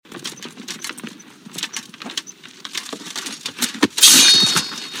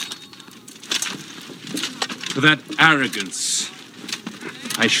For that arrogance,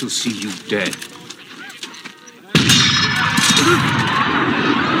 I shall see you dead.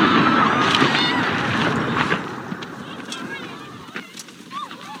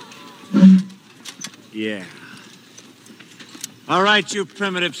 Yeah. All right, you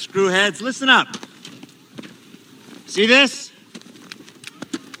primitive screwheads, listen up. See this?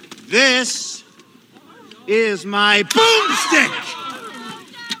 This is my boomstick.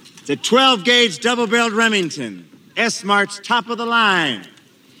 It's a 12-gauge double-barreled Remington. S-Mart's top of the line.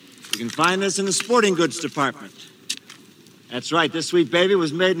 You can find this in the sporting goods department. That's right, this sweet baby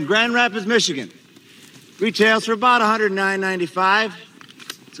was made in Grand Rapids, Michigan. Retails for about $109.95.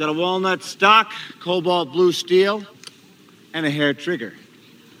 It's got a walnut stock, cobalt blue steel, and a hair trigger.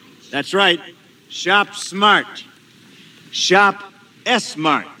 That's right, shop smart. Shop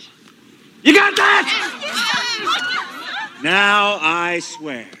S-Mart. You got that? Now I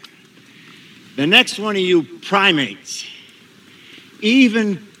swear, the next one of you primates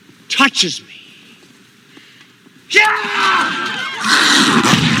even touches me. Yeah!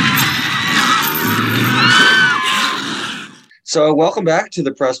 So welcome back to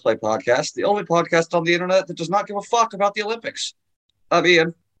the Press Play Podcast, the only podcast on the internet that does not give a fuck about the Olympics. I'm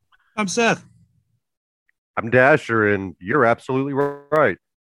Ian. I'm Seth. I'm Dasher, and you're absolutely right.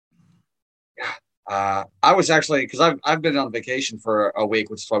 I was actually, because I've been on vacation for a week,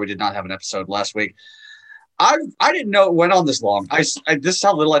 which is why we did not have an episode last week. I didn't know it went on this long. This is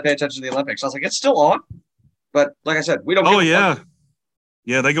how little I pay attention to the Olympics. I was like, it's still on, but like I said, we don't. Oh yeah,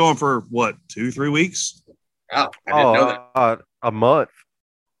 yeah. They go on for what, 2-3 weeks? Oh, I didn't know that. A month.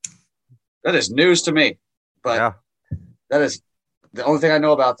 That is news to me, but yeah. That is the only thing I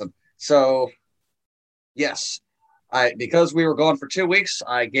know about them. So, yes, because we were gone for 2 weeks,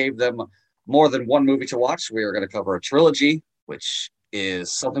 I gave them more than one movie to watch. We are going to cover a trilogy, which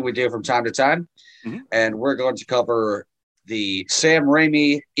is something we do from time to time, and we're going to cover the Sam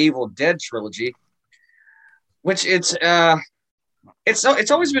Raimi Evil Dead trilogy, which it's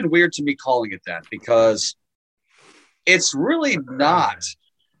always been weird to me calling it that because it's really not,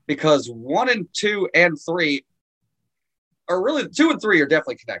 because 1 and 2 and 3 are really, 2 and 3 are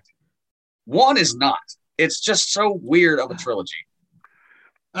definitely connected. 1 is not. It's just so weird of a trilogy.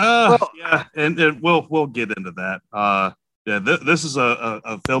 Yeah, and we'll get into that. This is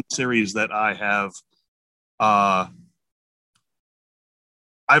a film series that I have.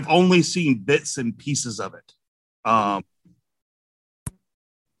 I've only seen bits and pieces of it.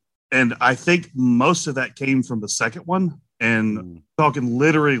 And I think most of that came from the second one. And talking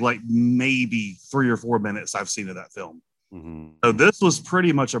literally like maybe 3 or 4 minutes I've seen of that film. So this was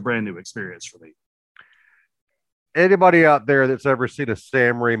pretty much a brand new experience for me. Anybody out there that's ever seen a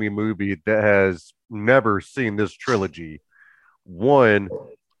Sam Raimi movie that has never seen this trilogy, 1,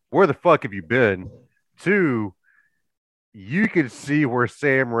 where the fuck have you been? 2, you can see where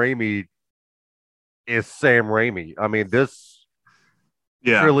Sam Raimi is Sam Raimi. I mean, this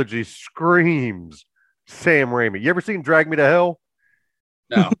trilogy screams Sam Raimi. You ever seen Drag Me to Hell?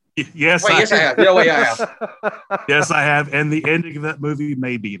 No. Yes, yes, I have. No way, I have. Yes, I have. And the ending of that movie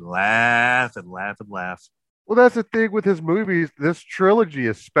made me laugh and laugh and laugh. Well, that's the thing with his movies. This trilogy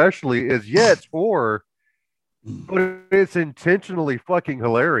especially is, it's horror, but it's intentionally fucking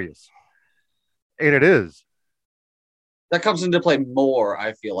hilarious. And it is. That comes into play more,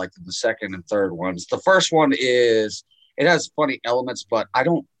 I feel like, than the second and third ones. The first one it has funny elements, but I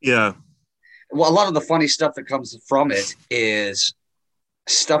don't. Yeah. Well, a lot of the funny stuff that comes from it is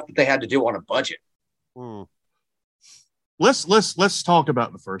stuff that they had to do on a budget. Let's talk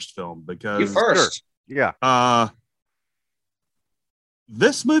about the first film, because you first. Sure. Yeah.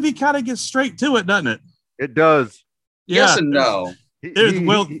 This movie kind of gets straight to it, doesn't it? It does. Yes and no.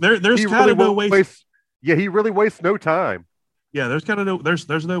 There's kind of no waste. Yeah, he really wastes no time. Yeah,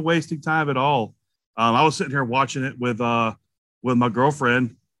 there's no wasting time at all. I was sitting here watching it with my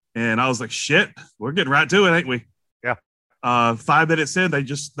girlfriend, and I was like, "Shit, we're getting right to it, ain't we?" Yeah. 5 minutes in, they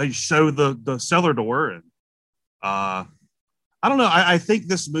show the cellar door, and I don't know. I think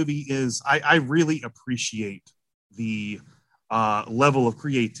this movie is. I really appreciate the level of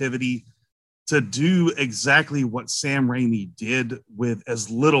creativity to do exactly what Sam Raimi did with as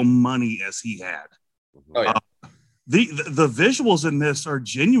little money as he had. Oh, yeah. The visuals in this are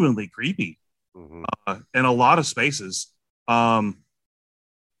genuinely creepy in a lot of spaces. There's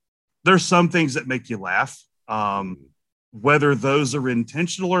some things that make you laugh. Whether those are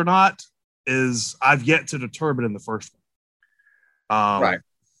intentional or not is I've yet to determine in the first one. Right.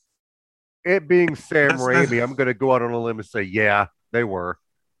 It being Sam Raimi, I'm going to go out on a limb and say, yeah, they were.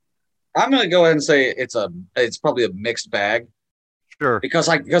 I'm going to go ahead and say it's probably a mixed bag. Sure. Because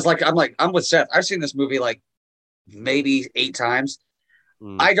I'm with Seth. I've seen this movie like maybe 8 times.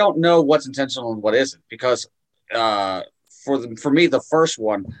 Mm. I don't know what's intentional and what isn't, because for me, the first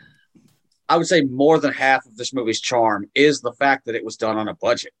one, I would say more than half of this movie's charm is the fact that it was done on a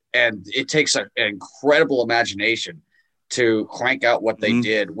budget, and it takes an incredible imagination to crank out what they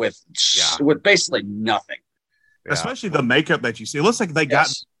did with basically nothing. Yeah. Especially the makeup that you see. It looks like they got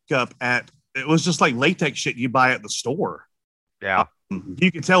makeup it was just like latex shit you buy at the store. Yeah.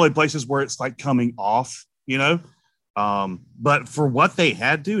 You can tell in places where it's like coming off, you know. But for what they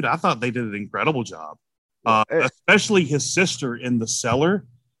had, dude, I thought they did an incredible job. Especially his sister in the cellar.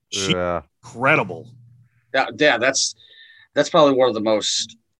 She's incredible. Yeah, that's probably one of the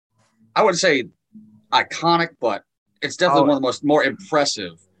most, I wouldn't say iconic, but it's definitely one of the most more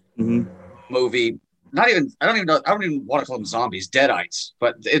impressive movie. I don't even want to call them zombies, deadites,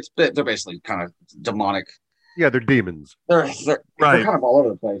 but they're basically kind of demonic. Yeah, they're demons. They're kind of all over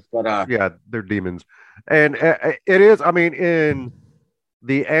the place, but yeah, they're demons. And it is, I mean, in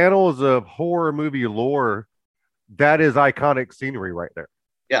the annals of horror movie lore, that is iconic scenery right there.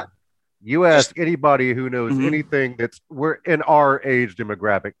 Yeah. You ask anybody who knows anything we're in our age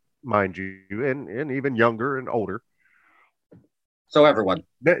demographic, mind you, and even younger and older. So everyone.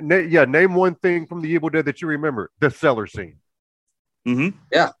 Name one thing from The Evil Dead that you remember. The cellar scene. Mm-hmm.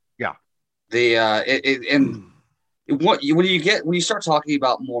 Yeah. Yeah. When you start talking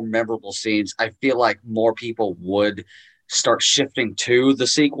about more memorable scenes, I feel like more people would start shifting to the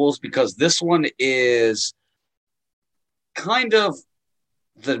sequels, because this one is kind of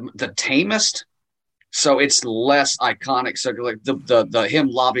the tamest, so it's less iconic. So like the him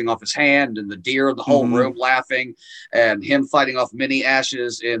lobbing off his hand and the deer in the whole room laughing, and him fighting off mini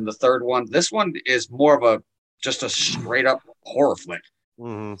ashes in the third one. This one is more of just a straight up horror flick.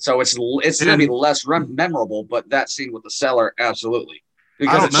 So it's going to be less memorable, but that scene with the cellar, absolutely,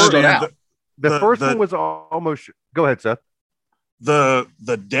 because it stood out. The first one was almost. Go ahead, Seth. The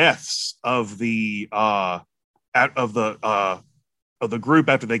deaths of the group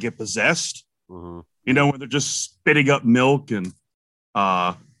after they get possessed. You know, when they're just spitting up milk and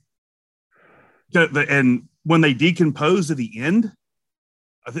when they decompose at the end.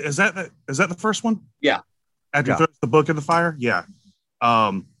 Is that the first one? Yeah. After he throws the book in the fire? Yeah.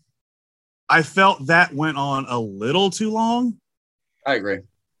 I felt that went on a little too long. I agree.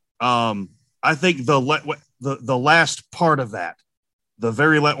 I think the last part of that, the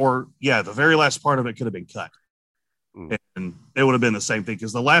very last part of it could have been cut. And it would have been the same thing,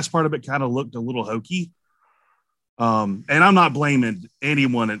 because the last part of it kind of looked a little hokey. And I'm not blaming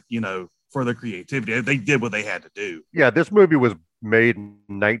anyone, for their creativity. They did what they had to do. Yeah, this movie was made in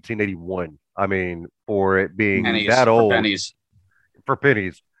 1981. I mean, for it being that old, for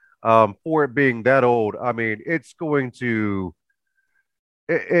pennies, for it being that old, I mean, it's going to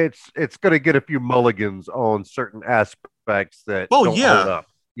get a few mulligans on certain aspects that don't hold up.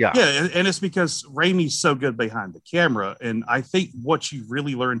 Yeah, and it's because Raimi's so good behind the camera, and I think what you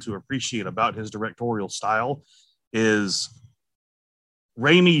really learn to appreciate about his directorial style is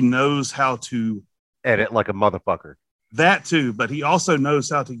Raimi knows how to edit like a motherfucker. That too, but he also knows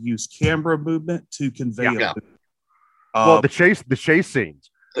how to use camera movement to convey. Well, the chase scenes,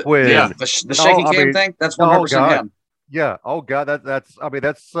 the shaky cam thing. That's 100% him. Yeah. Oh god, that's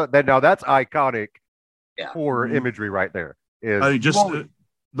iconic horror imagery right there.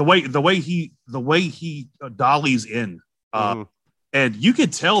 The way he dollies in, and you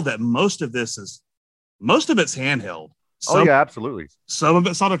could tell that most of it's handheld. Absolutely. Some of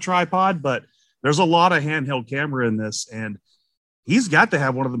it's on a tripod, but there's a lot of handheld camera in this, and he's got to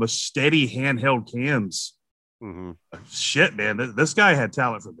have one of the most steady handheld cams. Shit, man, this guy had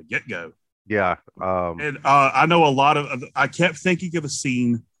talent from the get go. Yeah, and I know a lot of. I kept thinking of a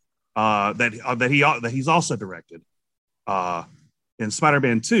scene that he's also directed. In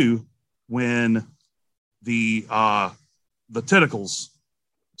Spider-Man 2, when the tentacles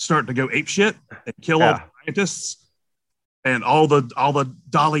start to go apeshit and kill all the scientists, and all the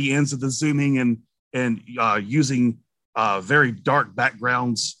dolly ends of the zooming and using very dark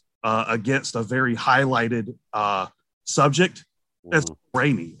backgrounds against a very highlighted subject. That's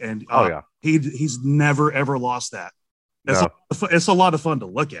Raimi, and he's never ever lost that. It's a lot of fun to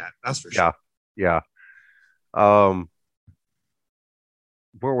look at. That's for sure. Yeah.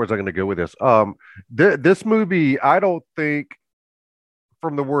 Where was I going to go with this? This movie, I don't think,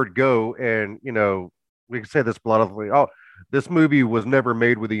 from the word go, and we can say this bluntly. This movie was never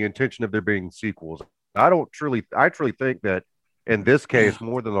made with the intention of there being sequels. I truly think that in this case,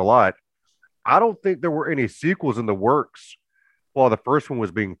 more than a lot, I don't think there were any sequels in the works while the first one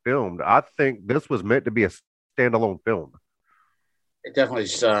was being filmed. I think this was meant to be a standalone film. It definitely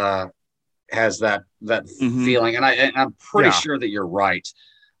has that Mhm. feeling, and I'm pretty Yeah. sure that you're right.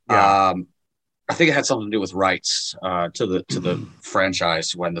 Yeah. I think it had something to do with rights to the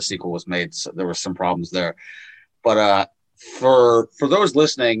franchise when the sequel was made. So there was some problems there. But for those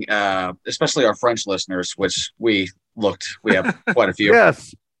listening, especially our French listeners, which we have quite a few.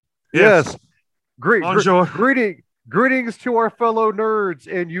 Yes. Yes. Yes. Bonjour. Greetings to our fellow nerds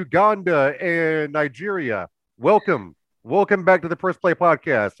in Uganda and Nigeria. Welcome back to the Press Play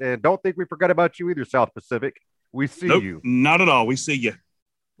Podcast. And don't think we forgot about you either, South Pacific. We see Nope, you. not at all. We see you.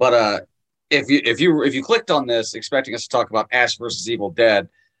 But if you clicked on this expecting us to talk about Ash versus Evil Dead,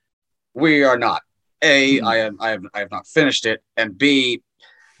 we are not. A, I have not finished it, and B,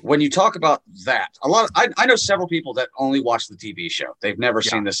 when you talk about that, I know several people that only watch the TV show. They've never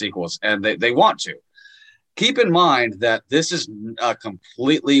seen the sequels, and they want to. Keep in mind that this is a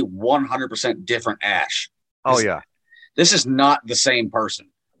completely 100% different Ash. Oh yeah. This is not the same person.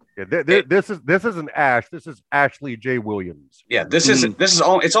 Yeah, this isn't Ash. This is Ashley J. Williams. Yeah, this is it's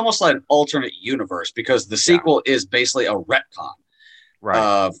almost like an alternate universe because the sequel is basically a retcon.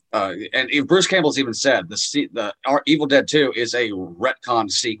 Right. And Bruce Campbell's even said our Evil Dead 2 is a retcon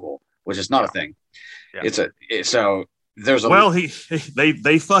sequel, which is not a thing. Yeah. So there's a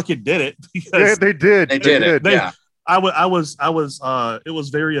they fucking did it. Yeah, they did. They did it. Yeah. I was it was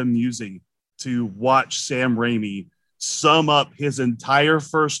very amusing to watch Sam Raimi sum up his entire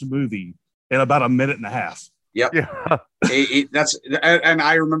first movie in about a minute and a half. Yep. Yeah. And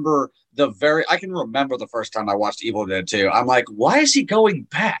I remember I can remember the first time I watched Evil Dead 2. I'm like, why is he going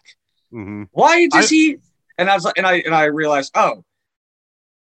back? Mm-hmm. Why does he? And I was like, and I realized, oh,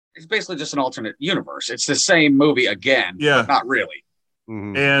 it's basically just an alternate universe. It's the same movie again, but not really.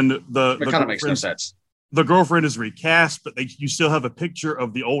 Mm-hmm. And it kind of makes no sense. The girlfriend is recast, but you still have a picture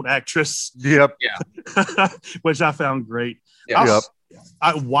of the old actress. Yep. Yeah. Which I found great. Yep.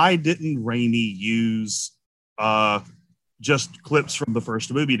 Why didn't Raimi use just clips from the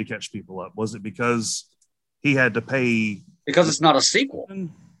first movie to catch people up? Was it because he had to pay? Because it's not a sequel.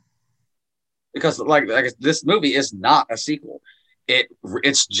 Because like this movie is not a sequel.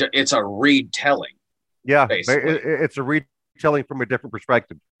 It's a retelling. Yeah, basically. It's a retelling from a different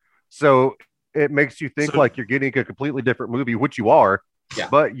perspective. So it makes you think like you're getting a completely different movie, which you are. Yeah.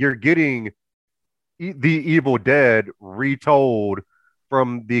 But you're getting the Evil Dead retold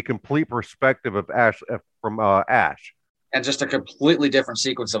from the complete perspective of Ash, Ash, and just a completely different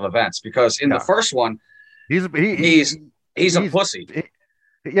sequence of events. Because in the first one, he's a pussy.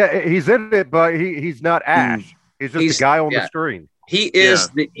 He's in it, but he's not Ash. He's just a guy on the screen. He is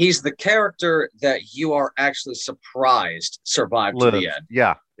he's the character that you are actually surprised survived to the end.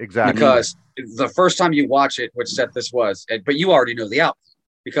 Yeah, exactly. Because the first time you watch it, which set this was, but you already know the outcome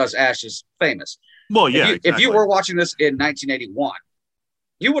because Ash is famous. Well, yeah. If you were watching this in 1981,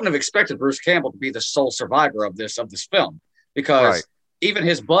 you wouldn't have expected Bruce Campbell to be the sole survivor of this film because even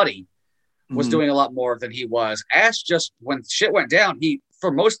his buddy was doing a lot more than he was. Ash just, when shit went down,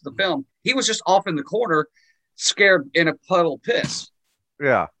 for most of the film, he was just off in the corner, scared in a puddle of piss.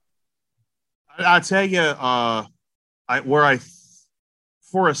 Yeah. I tell you,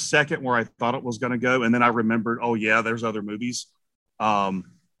 for a second where I thought it was going to go, and then I remembered, oh yeah, there's other movies.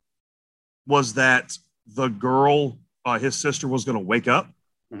 Was that the girl, his sister was going to wake up,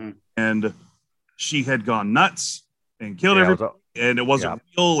 and she had gone nuts and killed everybody, and it wasn't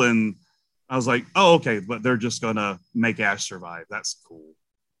real. And I was like, oh, okay, but they're just going to make Ash survive. That's cool.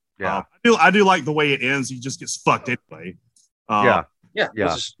 Yeah. I do like the way it ends. He just gets fucked anyway.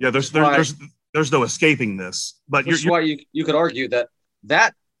 There's no escaping this. But Which is why you could argue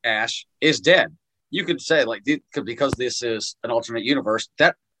that Ash is dead. You could say because this is an alternate universe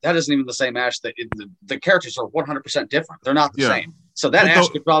that isn't even the same Ash. The characters are 100% different. They're not the same. So that Ash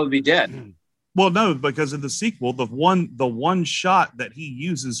could probably be dead. Well, no, because in the sequel, the one shot that he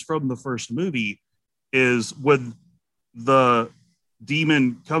uses from the first movie is when the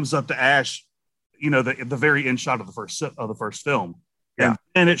demon comes up to Ash, the very end shot of the first film, and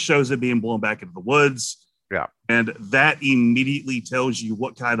then it shows it being blown back into the woods. Yeah, and that immediately tells you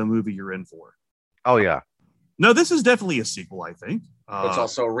what kind of movie you're in for. Oh yeah, no, this is definitely a sequel. I think it's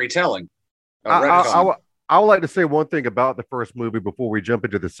also a retelling. I would like to say one thing about the first movie before we jump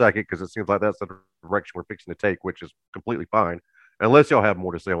into the second, because it seems like that's the direction we're fixing to take, which is completely fine, unless y'all have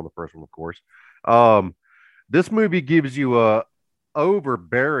more to say on the first one, of course. This movie gives you a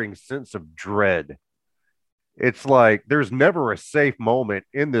overbearing sense of dread. It's like there's never a safe moment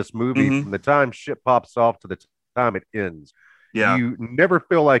in this movie from the time shit pops off to the time it ends. Yeah, you never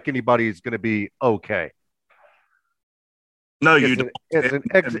feel like anybody's going to be okay. No, you don't.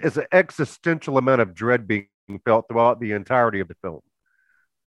 It's an existential amount of dread being felt throughout the entirety of the film.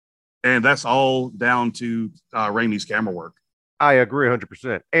 And that's all down to Raimi's camera work. I agree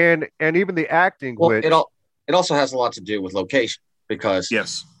 100%. And even the acting, Well, which it also has a lot to do with location because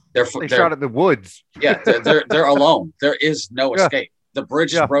Yes. they're shot in the woods. yeah, they're alone. There is no Yeah. escape. The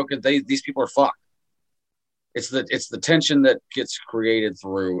bridge is Yeah. broken. These people are fucked. It's the tension that gets created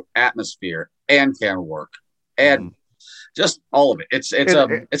through atmosphere and camera work and just all of it. It's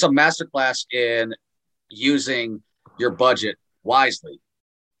a masterclass in using your budget wisely.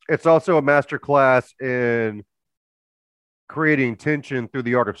 It's also a master class in creating tension through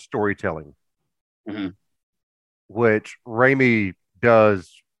the art of storytelling, which Raimi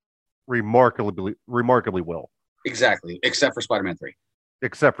does remarkably well. Exactly, except for Spider-Man 3.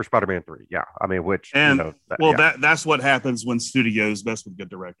 Except for Spider-Man 3. Yeah. I mean, which, And that's what happens when studios mess with good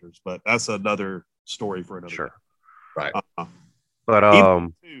directors, but that's another story for another. Sure. Day. Right. But Evil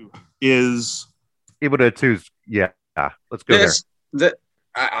Dead 2 is Evil Dead 2's, yeah. Let's go there.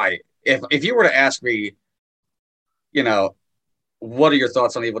 If you were to ask me, what are your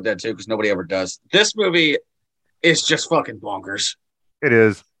thoughts on Evil Dead 2? Because nobody ever does. This movie is just fucking bonkers. It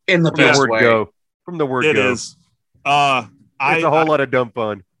is. In the best way. From the word it go. Is. It's a whole lot of dumb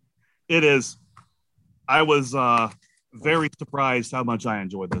fun. It is. I was very surprised how much I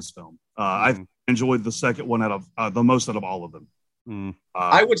enjoyed this film. I enjoyed the second one out of the most out of all of them.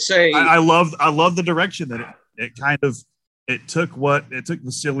 I would say I love the direction that it kind of took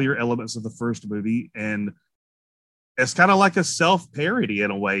the sillier elements of the first movie, and it's kind of like a self-parody in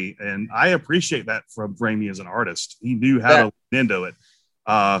a way, and I appreciate that from Raimi as an artist. He knew how to lean into it.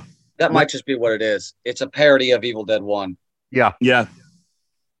 That might just be what it is. It's a parody of Evil Dead 1. Yeah.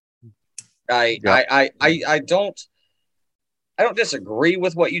 I don't disagree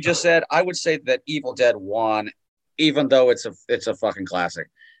with what you just said. I would say that Evil Dead 1, even though it's a fucking classic,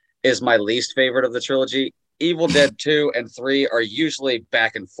 is my least favorite of the trilogy. Evil Dead 2 and 3 are usually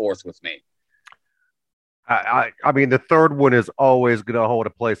back and forth with me. I mean, the third one is always going to hold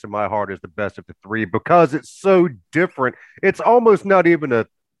a place in my heart as the best of the three because it's so different. It's almost not even a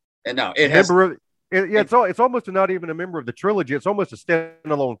it's almost not even a member of the trilogy. It's almost a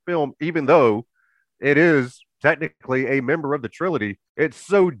standalone film, even though it is technically a member of the trilogy. It's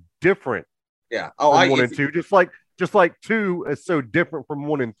so different. Yeah. One and two, just like two is so different from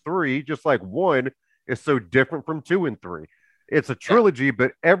 1 and 3, just like 1 is so different from 2 and 3. It's a trilogy,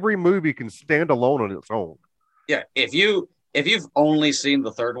 but every movie can stand alone on its own. Yeah, if you've only seen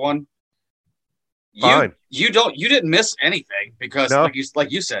the third one, fine. You didn't miss anything because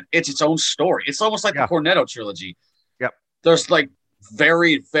like you said, it's its own story. It's almost like the Cornetto trilogy. Yep. There's like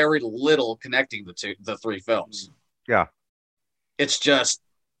very, very little connecting the three films. Yeah. It's just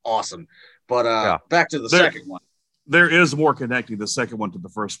awesome. But back to the second one. There is more connecting the second one to the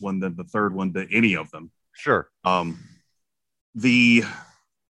first one than the third one to any of them. Sure. The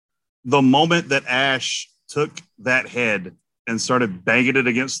moment that Ash took that head and started banging it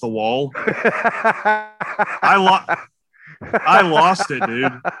against the wall, I lost it,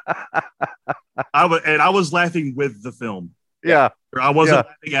 dude. I was laughing with the film. Yeah. I wasn't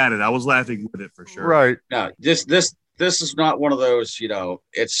laughing at it. I was laughing with it for sure. Right. No, this is not one of those,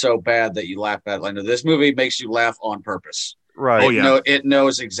 it's so bad that you laugh at it. Like, this movie makes you laugh on purpose. Right. Oh, yeah. It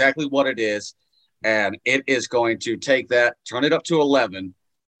knows exactly what it is. And it is going to take that, turn it up to 11,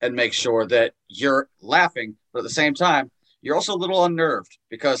 and make sure that you're laughing, but at the same time, you're also a little unnerved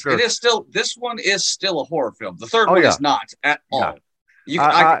because this one is still a horror film. The third one is not at all.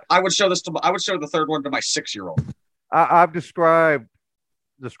 I would show the third one to my 6-year-old. I've described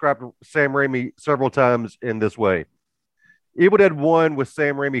Sam Raimi several times in this way. Evil Dead 1 was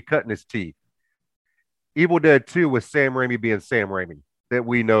Sam Raimi cutting his teeth. Evil Dead 2 was Sam Raimi being Sam Raimi that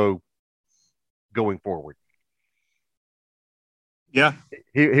we know going forward. Yeah.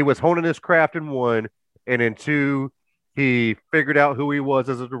 He was honing his craft in 1, and in 2, he figured out who he was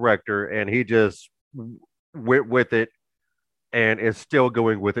as a director, and he just went with it and is still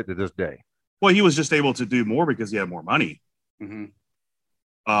going with it to this day. Well, he was just able to do more because he had more money. Mm-hmm.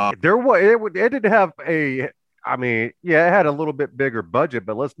 It didn't have it had a little bit bigger budget,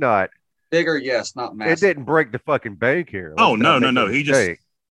 but let's not. Bigger, yes, not massive. It didn't break the fucking bank here. Oh, no. He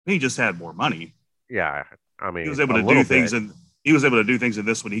just had more money. Yeah. I mean, he was able to do things in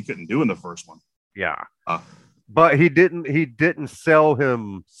this one he couldn't do in the first one. Yeah. But he didn't sell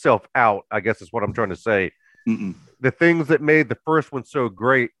himself out, I guess is what I'm trying to say. Mm-mm. The things that made the first one so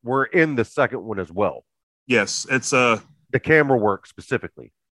great were in the second one as well. Yes, it's the camera work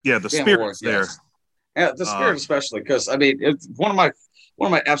specifically. Yeah, the spirit's there. Yes. Yeah, the spirit especially, because I mean, it's one of my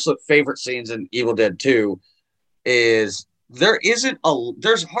absolute favorite scenes in Evil Dead 2 is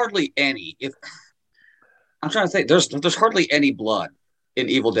there's hardly any. I'm trying to think. There's hardly any blood in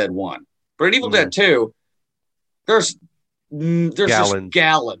Evil Dead 1. But in Evil Dead 2, there's just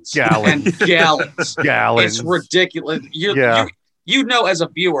gallons and gallons. It's ridiculous. You know, as a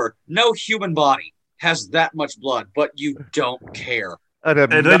viewer, no human body has that much blood, but you don't care.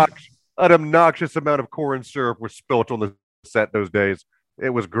 An obnoxious amount of corn syrup was spilt on the set those days. It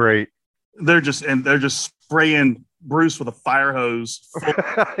was great. They're just spraying Bruce with a fire hose.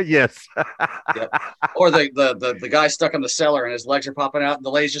 Yes. Yep. Or the guy stuck in the cellar and his legs are popping out, and the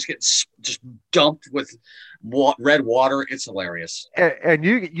lady's just getting just dumped with red water. It's hilarious. And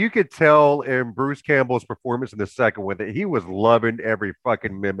you could tell in Bruce Campbell's performance in the second one that he was loving every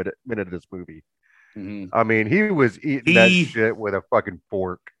fucking minute of this movie. Mm-hmm. I mean, he was eating that shit with a fucking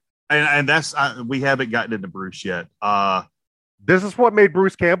fork. And that's we haven't gotten into Bruce yet. This is what made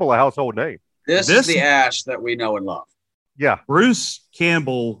Bruce Campbell a household name. This is the Ash that we know and love. Yeah. Bruce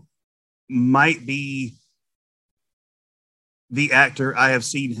Campbell might be the actor I have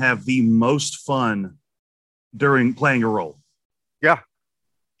seen have the most fun during playing a role. Yeah,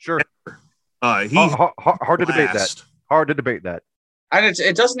 sure. Hard to debate that. Hard to debate that. And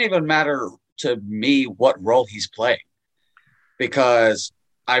it doesn't even matter to me what role he's playing, because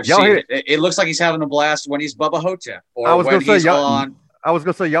I've seen it looks like he's having a blast when he's Bubba Hotep, or when he's on. I was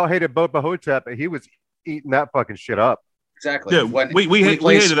gonna say y'all hated Bubba Hotep, and he was eating that fucking shit up. Exactly. Yeah, we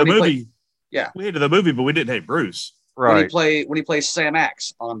hated the movie. We hated the movie, but we didn't hate Bruce. Right. When he plays Sam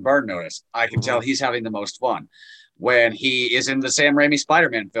Axe on Burn Notice, I can tell he's having the most fun. When he is in the Sam Raimi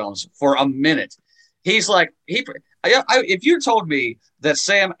Spider-Man films for a minute, he's like if you told me that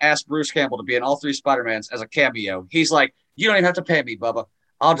Sam asked Bruce Campbell to be in all 3 Spider-Mans as a cameo, he's like, you don't even have to pay me, Bubba.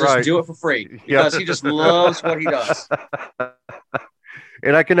 I'll just do it for free, because he just loves what he does.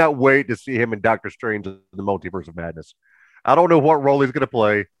 And I cannot wait to see him in Doctor Strange in the Multiverse of Madness. I don't know what role he's going to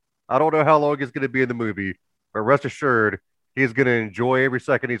play. I don't know how long he's going to be in the movie, but rest assured, he's going to enjoy every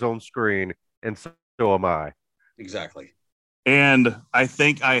second he's on screen, and so am I. Exactly. And I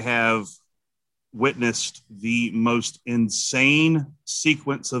think I have witnessed the most insane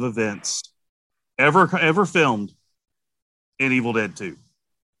sequence of events ever filmed in Evil Dead 2.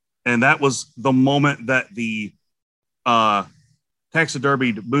 And that was the moment that the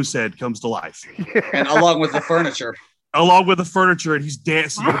taxidermied moose head comes to life. And along with the furniture. And he's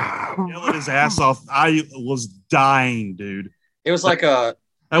dancing, yelling his ass off. I was dying, dude. It was like that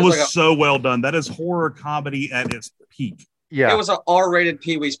was so well done. That is horror comedy at its peak. Yeah. It was an R-rated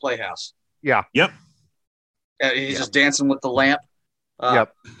Pee-wee's Playhouse. Yeah. Yep. He's just dancing with the lamp.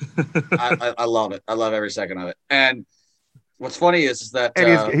 Yep. I love it. I love every second of it. And what's funny is that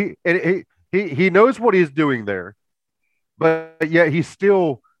he knows what he's doing there, but yet he's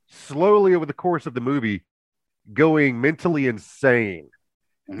still slowly over the course of the movie going mentally insane.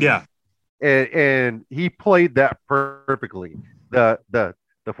 Yeah. And he played that perfectly. The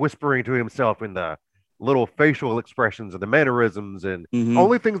whispering to himself and the little facial expressions and the mannerisms and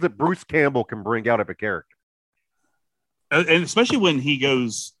only things that Bruce Campbell can bring out of a character. And especially when he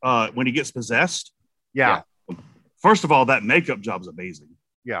goes, when he gets possessed. Yeah. First of all, that makeup job's amazing.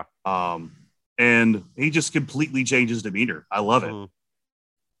 Yeah. And he just completely changes demeanor. I love it.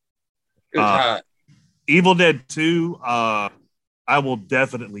 Evil Dead 2, I will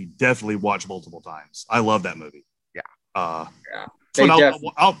definitely watch multiple times. I love that movie. Yeah. I'll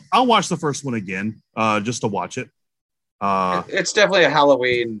watch the first one again, just to watch it. It's definitely a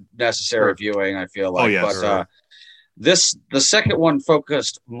Halloween necessary viewing, I feel like. The second one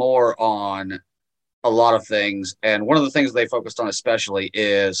focused more on a lot of things, and one of the things they focused on especially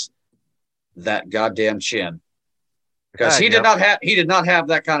is that goddamn chin. Because he did not have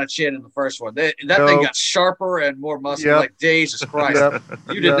that kind of chin in the first one. That thing got sharper and more muscular. Like Jesus Christ,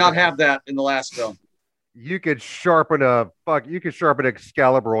 you did not have that in the last film. You could sharpen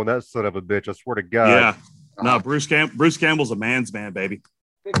Excalibur on that son of a bitch. I swear to God. Yeah. No, Bruce Campbell's a man's man, baby.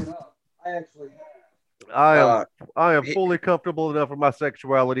 I am fully comfortable enough with my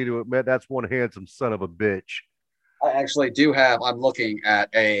sexuality to admit that's one handsome son of a bitch. I actually do have, I'm looking at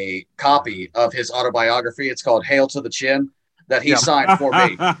a copy of his autobiography. It's called Hail to the Chin, that he signed for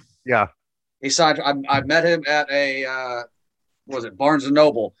me. Yeah. He signed, I met him at Barnes &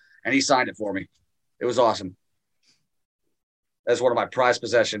 Noble, and he signed it for me. It was awesome. That's one of my prized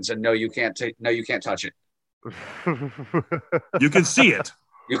possessions, and no, you can't touch it. You can see it.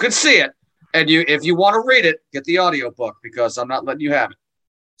 You can see it. And if you want to read it, get the audiobook, because I'm not letting you have it.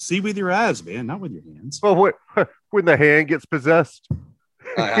 See with your eyes, man, not with your hands. Well, when the hand gets possessed,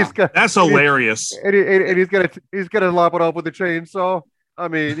 that's hilarious. And he's gonna lop it off with a chainsaw. I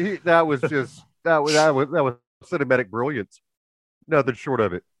mean, that was cinematic brilliance. Nothing short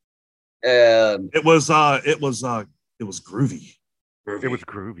of it. And it was groovy. Groovy. It was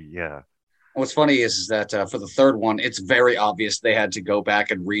groovy, yeah. What's funny is that for the third one, it's very obvious they had to go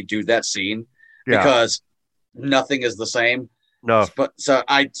back and redo that scene because nothing is the same. No. But so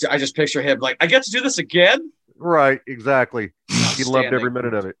I just picture him like, I get to do this again. Right, exactly. He loved every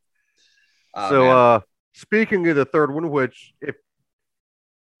minute of it. So speaking of the third one, which if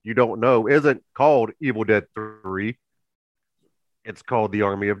you don't know, isn't called Evil Dead 3, it's called The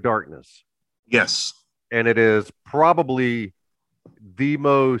Army of Darkness. Yes. And it is probably the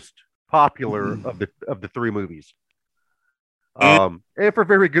most popular of the three movies. And for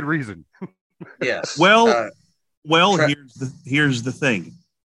very good reason. Yes. Well, here's the thing.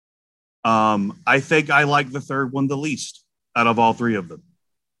 I think I like the third one the least out of all three of them.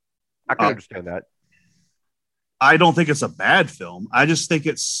 I can understand that. I don't think it's a bad film. I just think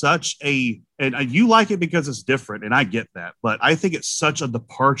it's such and you like it because it's different, and I get that, but I think it's such a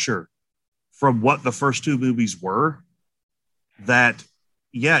departure from what the first two movies were that,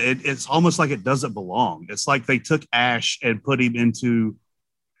 yeah, it's almost like it doesn't belong. It's like they took Ash and put him into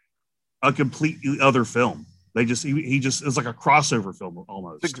a completely other film. He just is like a crossover film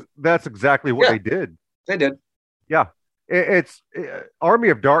almost. That's exactly what they did. They did. Yeah. It's Army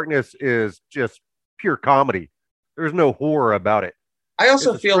of Darkness is just pure comedy. There's no horror about it. I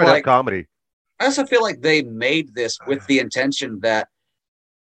also feel like comedy. I also feel like they made this with the intention that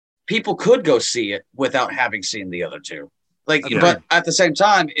people could go see it without having seen the other two. Like, okay. But at the same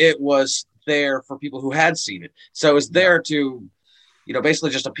time, it was there for people who had seen it. So it's there to,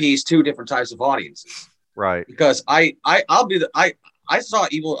 basically just appease two different types of audiences. Right. Because I saw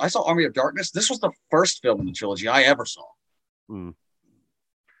Army of Darkness. This was the first film in the trilogy I ever saw.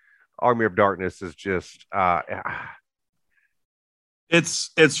 Army of Darkness is just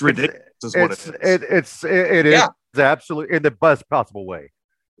it's ridiculous. It is absolutely in the best possible way.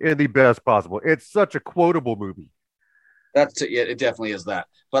 In the best possible. It's such a quotable movie. It definitely is that.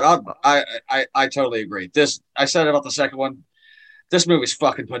 But I totally agree. I said about the second one. This movie's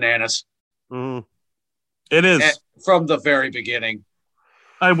fucking bananas. Mm. It is. And from the very beginning.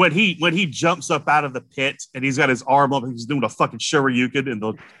 When he jumps up out of the pit and he's got his arm up, and he's doing a fucking shoryuken and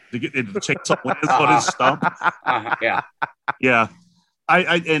the chainsaw lands on his stump. Yeah.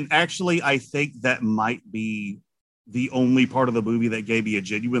 I think that might be the only part of the movie that gave me a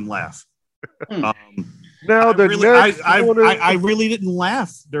genuine laugh. Now I really didn't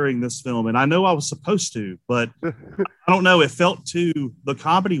laugh during this film, and I know I was supposed to, but I don't know. It felt the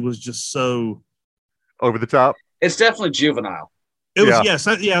comedy was just so over the top. It's definitely juvenile. It was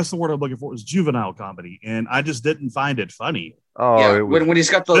that's the word I'm looking for. It was juvenile comedy, and I just didn't find it funny. Oh, yeah. When he's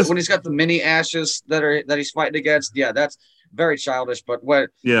got the mini ashes that he's fighting against, that's very childish. But when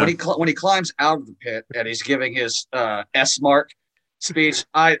he climbs out of the pit and he's giving his S mark speech,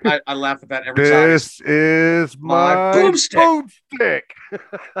 I laugh at that every time. This is my boomstick.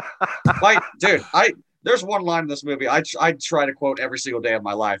 Dude, there's one line in this movie I try to quote every single day of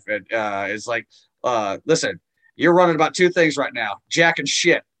my life, and it's like, listen, you're running about two things right now: Jack and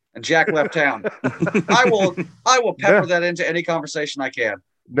shit, and Jack left town. I will pepper that into any conversation I can.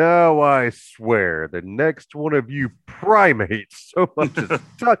 Now I swear the next one of you primates so much as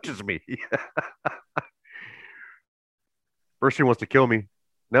touches me. First she wants to kill me.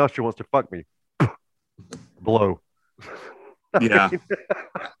 Now she wants to fuck me. Blow. Yeah.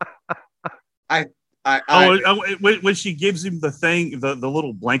 When she gives him the thing, the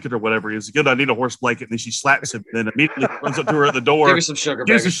little blanket or whatever, is good. I need a horse blanket, and then she slaps him. Then immediately runs up to her at the door. Give me some sugar,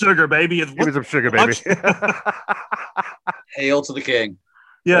 baby. Give me some sugar, baby. Give me some sugar, baby. Hail to the king.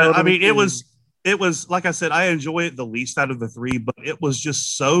 Yeah, I mean, it was like I said, I enjoy it the least out of the three, but it was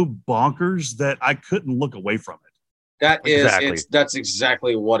just so bonkers that I couldn't look away from it. That's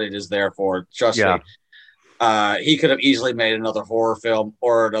exactly what it is there for. Trust me. He could have easily made another horror film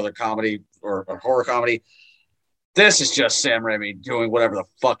or another comedy or a horror comedy. This is just Sam Raimi doing whatever the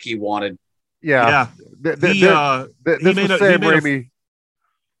fuck he wanted. Yeah. He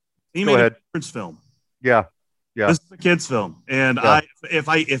made a children's film. Yeah. This is a kid's film, and if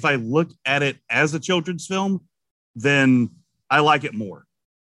I look at it as a children's film, then I like it more.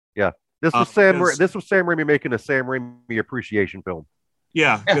 Yeah. This was Sam Raimi making a Sam Raimi appreciation film.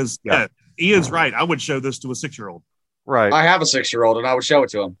 Yeah, because Ian's right. I would show this to a 6-year-old. Right. I have a 6-year-old, and I would show it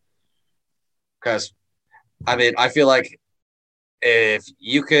to him. Because, I mean, I feel like if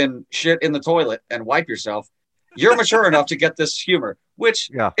you can shit in the toilet and wipe yourself, you're mature enough to get this humor,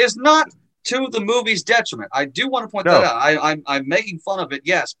 which is not to the movie's detriment. I do want to point that out. I'm making fun of it,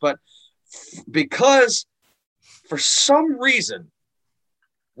 yes, but because for some reason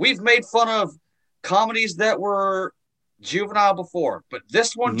we've made fun of comedies that were juvenile before, but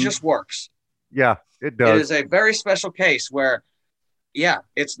this one just works. Yeah, it does. It is a very special case where yeah,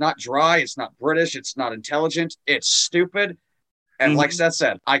 it's not dry, it's not British, it's not intelligent, it's stupid. And like Seth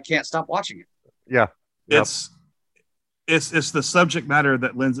said, I can't stop watching it. Yeah. Yep. It's the subject matter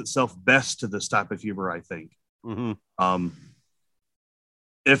that lends itself best to this type of humor, I think.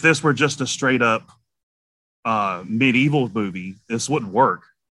 If this were just a straight up medieval movie, this wouldn't work.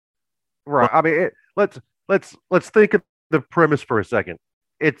 Right. I mean, let's think of the premise for a second.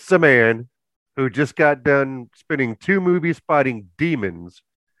 It's a man who just got done spending 2 movies fighting demons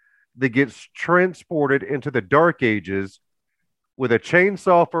that gets transported into the Dark Ages with a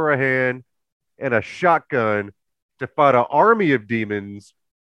chainsaw for a hand and a shotgun to fight an army of demons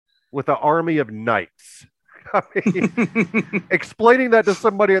with an army of knights. I mean, explaining that to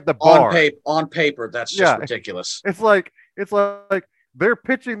somebody at the bar on paper, that's just ridiculous. It's like they're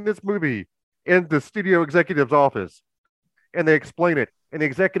pitching this movie in the studio executive's office, and they explain it, and the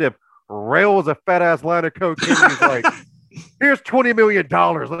executive rails a fat ass line of cocaine. He's like, "Here's $20 million.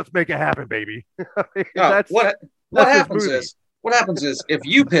 Let's make it happen, baby." I mean, what happens is if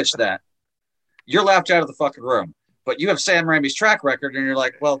you pitch that, you're laughed out of the fucking room. But you have Sam Raimi's track record, and you're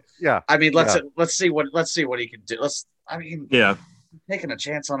like, well, yeah. I mean, let's see what he can do. Taking a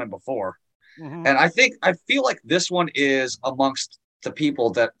chance on him before, and I feel like this one is amongst the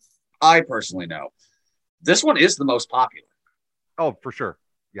people that I personally know. This one is the most popular. Oh, for sure.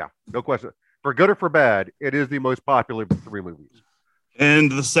 Yeah, no question. For good or for bad, it is the most popular of the 3 movies.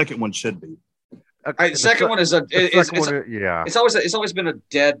 And the second one should be. The second one is it's always been a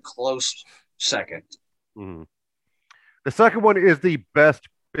dead close second. Mm-hmm. The second one is the best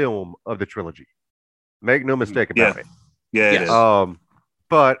film of the trilogy. Make no mistake about it. Yeah, it is.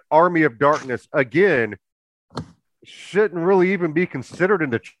 But Army of Darkness, again, shouldn't really even be considered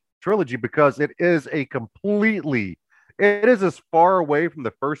in the trilogy because it is as far away from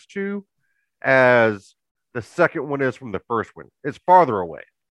the first 2 as the second one is from the first one. It's farther away.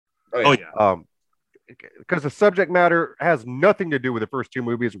 Oh, yeah. Because the subject matter has nothing to do with the first 2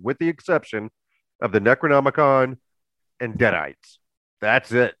 movies, with the exception of the Necronomicon and Deadites.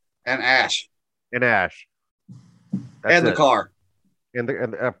 That's it. And Ash. That's and the car. And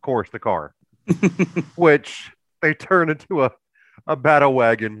of course the car. Which they turn into a battle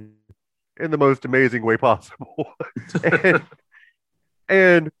wagon in the most amazing way possible.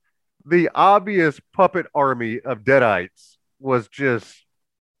 and the obvious puppet army of Deadites was just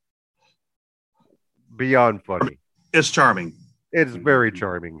beyond funny. It's charming. It's very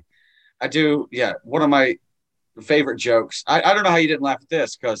charming. I do, yeah. One of my favorite jokes. I don't know how you didn't laugh at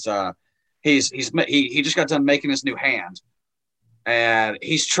this because he just got done making his new hand, and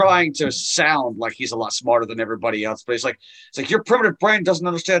he's trying to sound like he's a lot smarter than everybody else. But it's like your primitive brain doesn't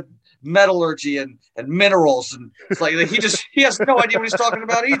understand metallurgy and minerals, and it's like he has no idea what he's talking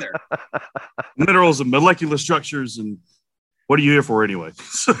about either. Minerals and molecular structures, and what are you here for anyway?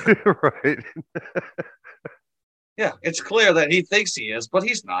 Right. Yeah, it's clear that he thinks he is, but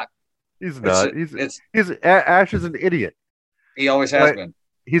he's not. He's not. Ash is an idiot. He always has been.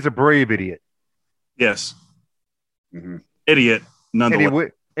 He's a brave idiot. Yes. Mm-hmm. Idiot,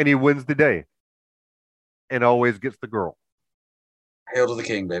 nonetheless. And he wins the day. And always gets the girl. Hail to the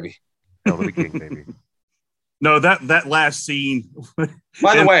king, baby. Hail to the king, baby. No, that last scene.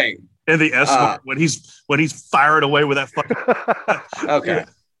 By the way. And the S when he's firing away with that fucking. Okay.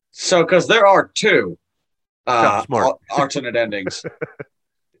 So, because there are 2 alternate endings.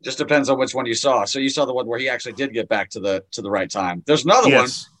 Just depends on which one you saw. So you saw the one where he actually did get back to the right time. There's another one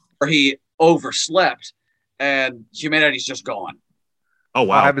where he overslept and humanity's just gone. Oh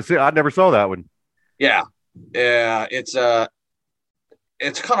wow! I never saw that one. Yeah. It's kind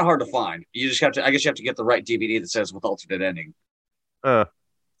of hard to find. You just have to. I guess you have to get the right DVD that says with alternate ending. I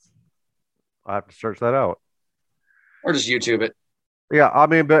have to search that out, or just YouTube it. Yeah, I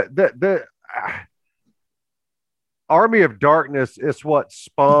mean, but the Army of Darkness is what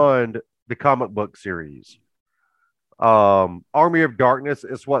spawned the comic book series. Army of Darkness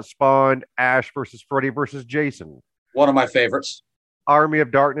is what spawned Ash versus Freddy versus Jason. One of my favorites. Army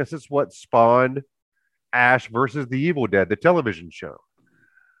of Darkness is what spawned Ash versus the Evil Dead, the television show.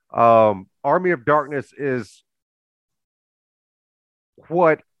 Army of Darkness is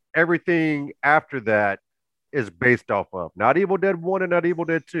what everything after that is based off of. Not Evil Dead 1 and not Evil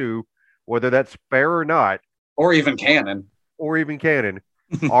Dead 2, whether that's fair or not. Or even canon.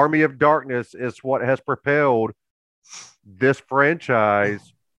 Army of Darkness is what has propelled this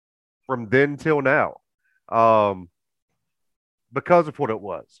franchise from then till now. Because of what it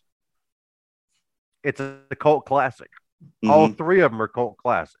was. It's a cult classic. Mm-hmm. All 3 of them are cult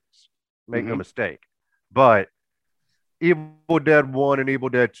classics. Make no mistake. But Evil Dead 1 and Evil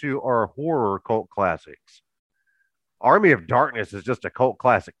Dead 2 are horror cult classics. Army of Darkness is just a cult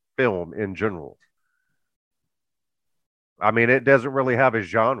classic film in general. I mean, it doesn't really have a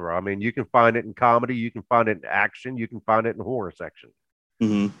genre. I mean, you can find it in comedy, you can find it in action, you can find it in horror section.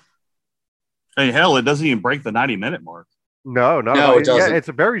 Mm-hmm. Hey, hell, it doesn't even break the 90-minute mark. No, not No, at all. it doesn't. Yeah, it's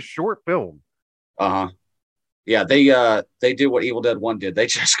a very short film. Uh-huh. Yeah, they do what Evil Dead 1 did. They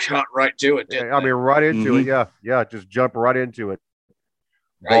just got right to it, didn't I mean, right into it. Mm-hmm. Yeah, just jump right into it.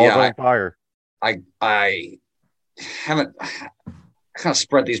 they? Balls on fire. I haven't I kind of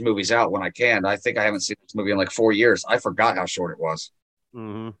spread these movies out when I can. I think I haven't seen this movie in like 4 years. I forgot how short it was.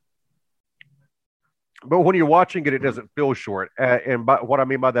 Mm-hmm. But when you're watching it, it doesn't feel short. And what I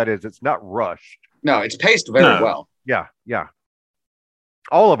mean by that is it's not rushed. No, it's paced very well. Yeah.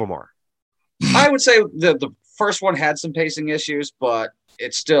 All of them are. I would say the first one had some pacing issues, but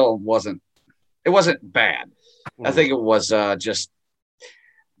it still wasn't bad. Mm-hmm. I think it was just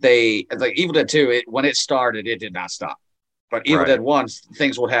they like Evil Dead 2, when it started, it did not stop. But Evil Dead 1,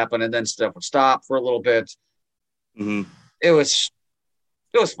 things would happen and then stuff would stop for a little bit. Mm-hmm. It was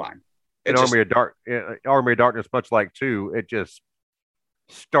fine. Army of Darkness, much like 2, it just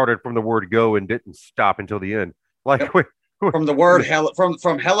started from the word go and didn't stop until the end. Like from the word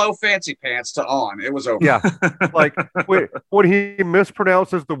from hello fancy pants to on, it was over. Yeah, like when he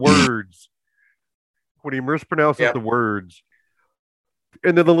mispronounces the words, the words,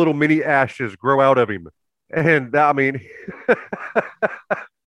 and then the little mini ashes grow out of him, and I mean,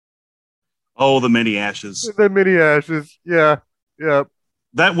 oh, the mini ashes. Yeah.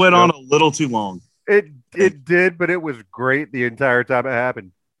 That went on a little too long. It did, but it was great the entire time it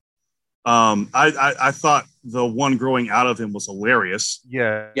happened. I thought the one growing out of him was hilarious.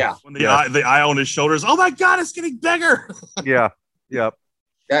 Yeah. When the eye on his shoulders. Oh my God, it's getting bigger. Yeah.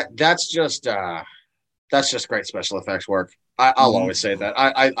 That's just great special effects work. I'll always say that.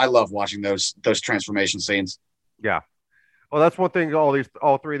 I love watching those transformation scenes. Yeah. Well, that's one thing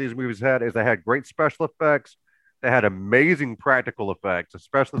all three of these movies had is they had great special effects. They had amazing practical effects,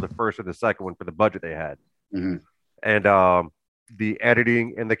 especially the first and the second one for the budget they had. Mm-hmm. And the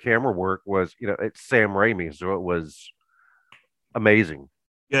editing and the camera work was, it's Sam Raimi, so it was amazing.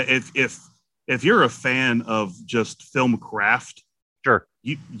 Yeah, if you're a fan of just film craft, sure,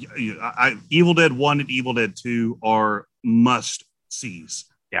 Evil Dead 1 and Evil Dead 2 are must sees.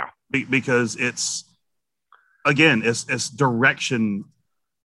 Yeah, because it's direction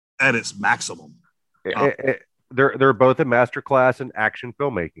at its maximum. They're both a masterclass in action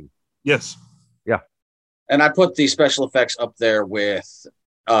filmmaking. Yes. Yeah. And I put the special effects up there with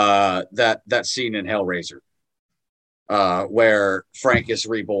that scene in Hellraiser where Frank is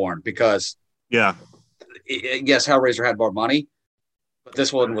reborn, because yes, Hellraiser had more money, but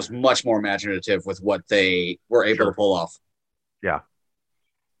this one was much more imaginative with what they were able to pull off. Yeah,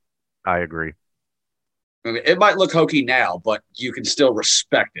 I agree. I mean, it might look hokey now, but you can still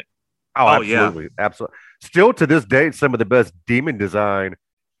respect it. Oh, absolutely. Yeah. Absolutely. Still to this day, some of the best demon design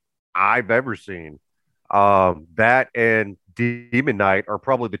I've ever seen. That and Demon Knight are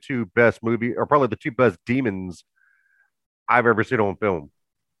probably the two best demons I've ever seen on film.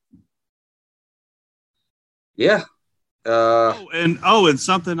 Yeah. And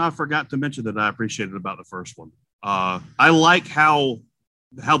something I forgot to mention that I appreciated about the first one. I like how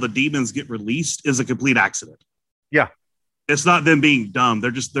the demons get released is a complete accident. Yeah. It's not them being dumb.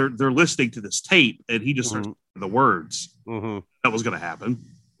 They're listening to this tape, and he just starts the words that was going to happen.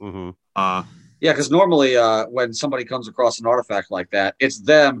 Mm-hmm. Because normally when somebody comes across an artifact like that, it's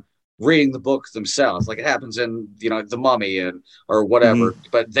them reading the book themselves. Like it happens in The Mummy or whatever. Mm-hmm.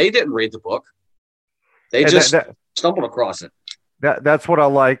 But they didn't read the book. They just stumbled across it. That's what I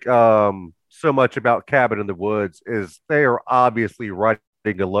like so much about Cabin in the Woods is they are obviously writing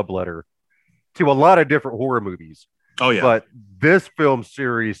a love letter to a lot of different horror movies. Oh, yeah. But this film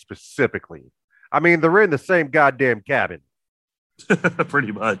series specifically, I mean, they're in the same goddamn cabin.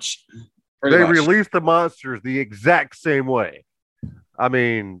 Pretty much. They released the monsters the exact same way. I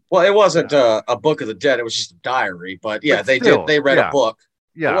mean... Well, it wasn't a Book of the Dead. It was just a diary. But, yeah, they read a book.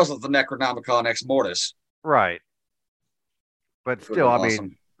 Yeah. It wasn't the Necronomicon Ex Mortis. Right. But still, I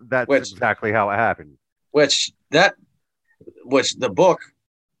mean, that's exactly how it happened. Which the book...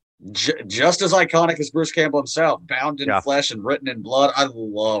 just as iconic as Bruce Campbell himself, bound in flesh and written in blood. I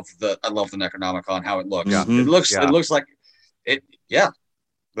love the Necronomicon, how it looks. Yeah. It looks like it. Yeah,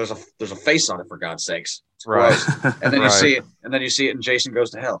 there's a face on it, for God's sakes. It's gross. Right. And then you see it, you see it in Jason Goes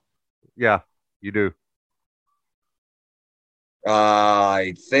to Hell. Yeah, you do.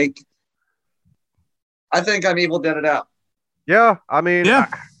 I think I'm Evil Dead it out. Yeah, I mean,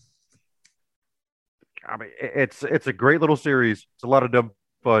 it's a great little series. It's a lot of dumb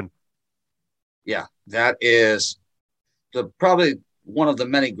fun. Yeah, that is probably one of the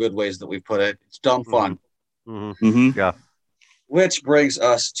many good ways that we put it. It's dumb fun. Mm-hmm. Mm-hmm. Yeah. Which brings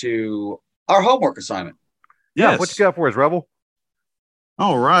us to our homework assignment. Yeah. Yes. What you got for us, Rebel?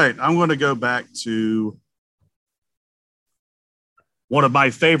 All right. I'm going to go back to one of my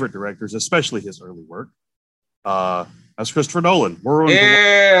favorite directors, especially his early work. That's Christopher Nolan. We're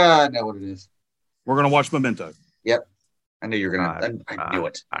I know what it is. going to watch Memento. Yep. I knew you were going to. I knew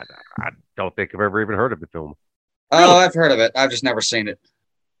it. I don't think I've ever even heard of the film. Oh, I've heard of it. I've just never seen it.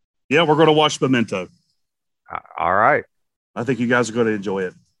 Yeah, we're going to watch Memento. All right. I think you guys are going to enjoy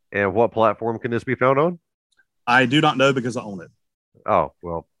it. And what platform can this be found on? I do not know because I own it. Oh,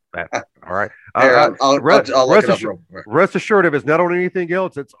 well, all right. Here, I'll look it up real quick. Rest assured, if it's not on anything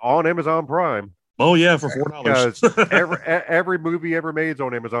else, it's on Amazon Prime. Oh, yeah, for $4. Because every movie ever made is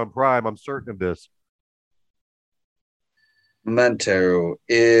on Amazon Prime. I'm certain of this. Memento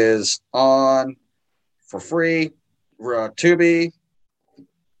is on for free. Tubi.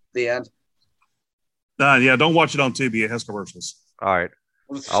 The end. Yeah, don't watch it on Tubi. It has commercials. All right.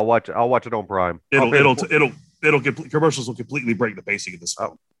 I'll watch it on Prime. Commercials will completely break the pacing of this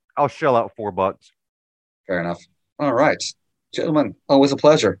film. I'll shell out $4. Fair enough. All right, gentlemen, always a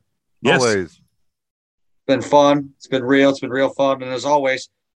pleasure. Yes. Always. It's been fun. It's been real. It's been real fun. And as always,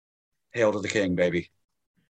 hail to the king, baby.